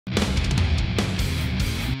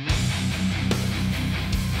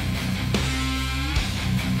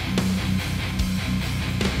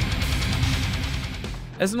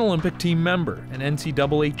As an Olympic team member and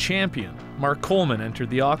NCAA champion, Mark Coleman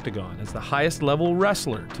entered the octagon as the highest level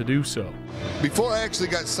wrestler to do so. Before I actually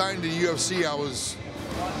got signed to the UFC, I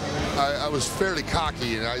was fairly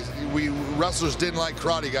cocky, and we wrestlers didn't like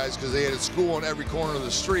karate guys because they had a school on every corner of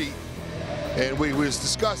the street, and we was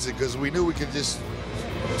disgusted because we knew we could just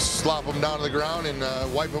slop them down to the ground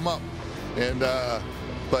and wipe them up. And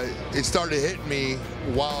but it started hitting me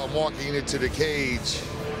while I'm walking into the cage.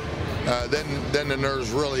 Then the nerves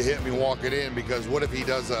really hit me walking in, because what if he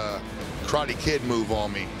does a Karate Kid move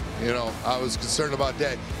on me? You know, I was concerned about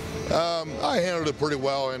that. I handled it pretty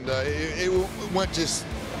well, and it went just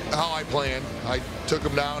how I planned. I took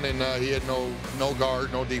him down, and he had no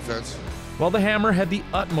guard, no defense. While the Hammer had the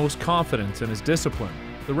utmost confidence in his discipline,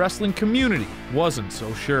 the wrestling community wasn't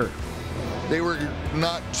so sure. They were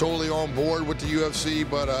not totally on board with the UFC,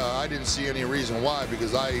 but I didn't see any reason why,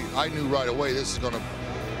 because I knew right away this is going to.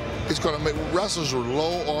 It's going to make wrestlers are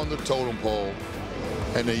low on the totem pole,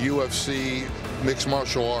 and the UFC mixed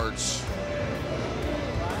martial arts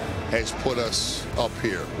has put us up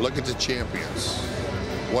here. Look at the champions.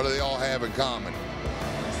 What do they all have in common?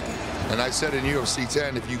 And I said in UFC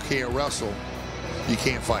 10, if you can't wrestle, you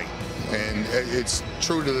can't fight. And it's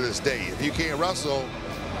true to this day. If you can't wrestle,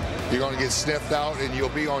 you're going to get sniffed out and you'll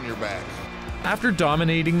be on your back. After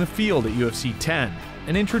dominating the field at UFC 10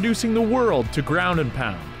 and introducing the world to ground and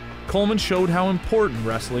pound, Coleman showed how important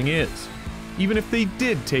wrestling is, even if they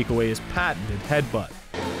did take away his patented headbutt.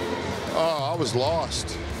 Oh, I was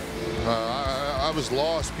lost. I was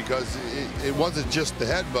lost because it wasn't just the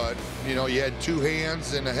headbutt. You know, you had two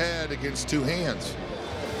hands and a head against two hands.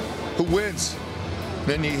 Who wins?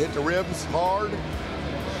 Then you hit the ribs hard.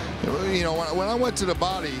 You know, when I went to the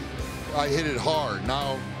body, I hit it hard.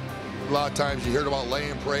 Now, a lot of times you heard about lay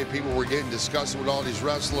and pray. People were getting disgusted with all these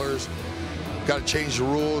wrestlers. Got to change the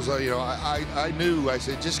rules. You know, I knew. I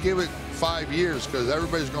said, just give it 5 years, because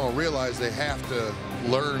everybody's going to realize they have to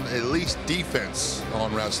learn at least defense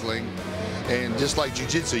on wrestling. And just like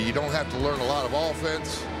jiu-jitsu, you don't have to learn a lot of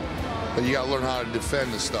offense, but you got to learn how to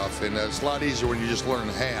defend the stuff. And it's a lot easier when you just learn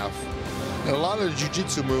half. And a lot of the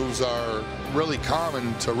jiu-jitsu moves are really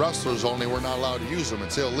common to wrestlers, only we're not allowed to use them.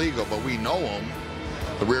 It's illegal, but we know them.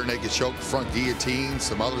 The rear naked choke, front guillotine,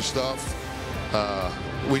 some other stuff.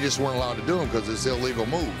 We just weren't allowed to do them because it's an illegal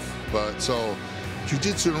move. But so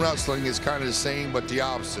jiu-jitsu and wrestling is kind of the same, but the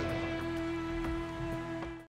opposite.